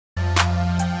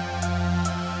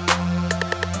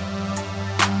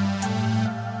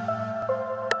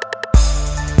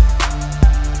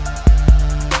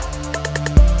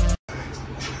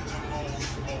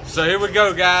So here we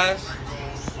go, guys.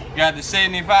 Got the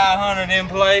 7500 in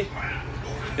play.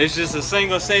 It's just a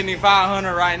single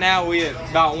 7500 right now. We at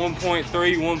about 1.3,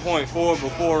 1.4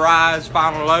 before rise,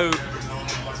 final load.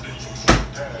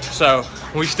 So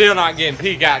we still not getting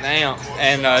peak out the amp.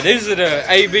 And these are the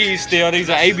ABs still. These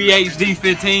are ABHD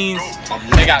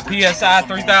 15s. They got PSI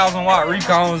 3000 watt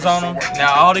Recones on them.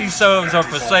 Now all these subs are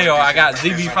for sale. I got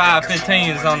ZB5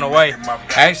 15s on the way.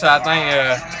 Actually, I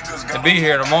think they'll be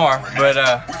here tomorrow. But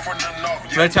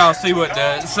let y'all see what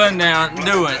the Sundown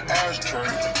doing.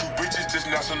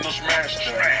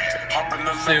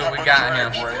 See what we got here.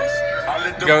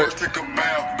 Go.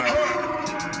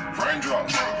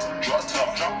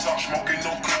 Smoking,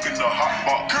 no cooking, the hot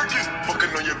pot. Cooking,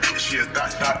 fucking on your bitch, yeah,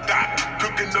 that.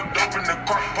 Cooking up dope in the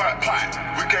crock pot.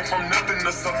 We came from nothing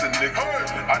to something, nigga.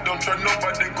 I don't trust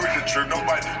nobody, grip the trick.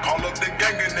 Nobody call up the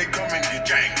gang and they come and get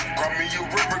gang. Call me a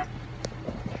river.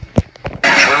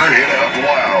 Turn it up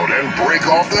loud and break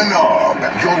off the knob.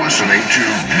 You're listening to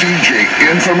DJ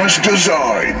Infamous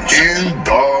Designs in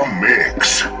the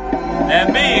mix. And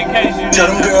me, in case you tell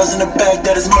them girls in the back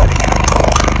that is money.